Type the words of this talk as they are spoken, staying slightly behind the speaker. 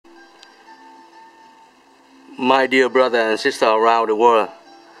My dear brother and sister around the world,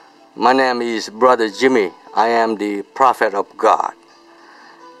 my name is Brother Jimmy. I am the prophet of God.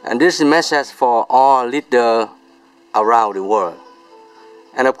 And this is a message for all leaders around the world.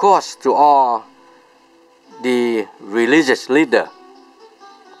 And of course, to all the religious leaders.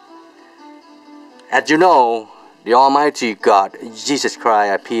 As you know, the Almighty God, Jesus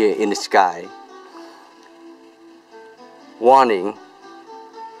Christ, appeared in the sky, warning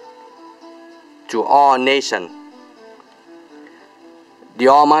to all nations. The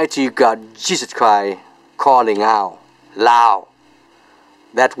Almighty God, Jesus Christ, calling out loud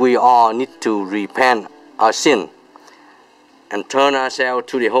that we all need to repent our sin and turn ourselves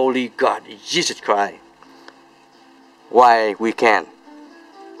to the Holy God, Jesus Christ, while we can.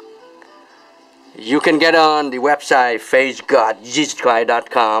 You can get on the website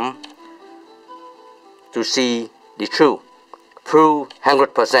faithgodjesuschrist.com to see the truth, prove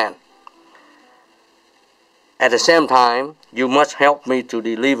 100%. At the same time, you must help me to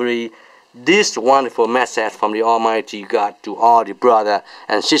deliver this wonderful message from the Almighty God to all the brothers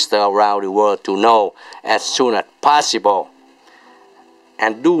and sisters around the world to know as soon as possible.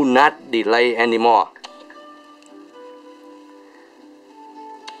 And do not delay anymore.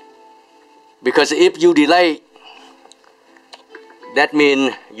 Because if you delay, that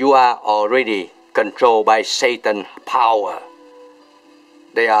means you are already controlled by Satan's power.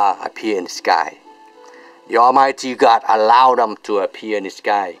 They are appear in the sky. The Almighty God allowed them to appear in the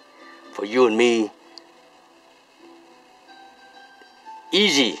sky for you and me.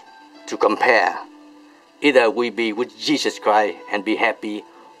 Easy to compare. Either we be with Jesus Christ and be happy,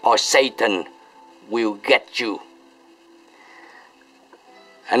 or Satan will get you.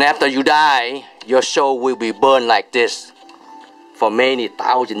 And after you die, your soul will be burned like this for many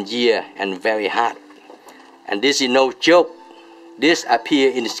thousand years and very hot. And this is no joke. This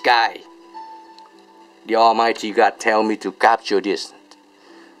appear in the sky. The Almighty God tell me to capture this,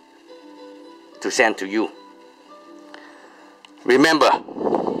 to send to you. Remember,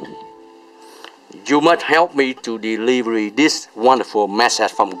 you must help me to deliver this wonderful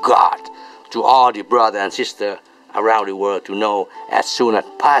message from God to all the brothers and sisters around the world to know as soon as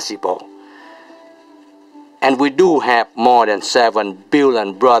possible. And we do have more than 7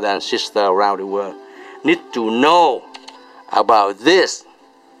 billion brothers and sisters around the world need to know about this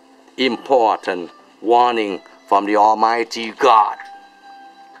important warning from the Almighty God.